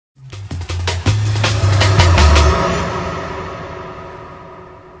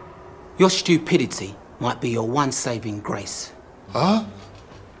Your stupidity might be your one saving grace. Huh?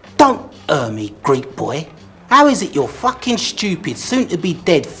 Don't me, Greek boy. How is it your fucking stupid, soon-to-be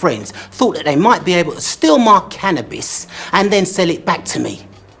dead friends thought that they might be able to steal my cannabis and then sell it back to me?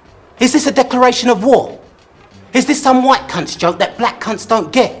 Is this a declaration of war? Is this some white cunt's joke that black cunts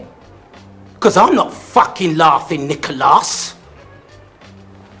don't get? Because I'm not fucking laughing, Nicholas.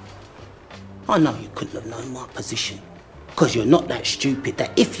 I know you couldn't have known my position, because you're not that stupid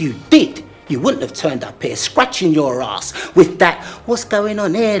that if you did, you wouldn't have turned up here scratching your ass with that "what's going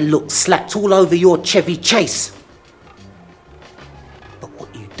on here" look slapped all over your Chevy Chase. But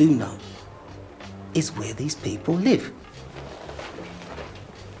what you do know is where these people live.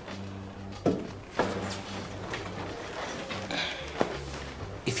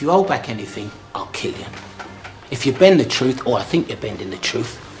 If you hold back anything, I'll kill you. If you bend the truth, or I think you're bending the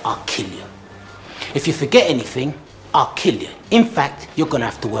truth, I'll kill you. If you forget anything, I'll kill you. In fact, you're gonna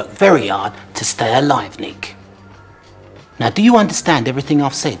have to work very hard to stay alive, Nick. Now, do you understand everything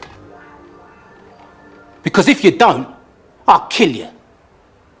I've said? Because if you don't, I'll kill you.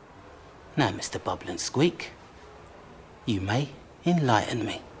 Now, Mr. Bubble and Squeak, you may enlighten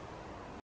me.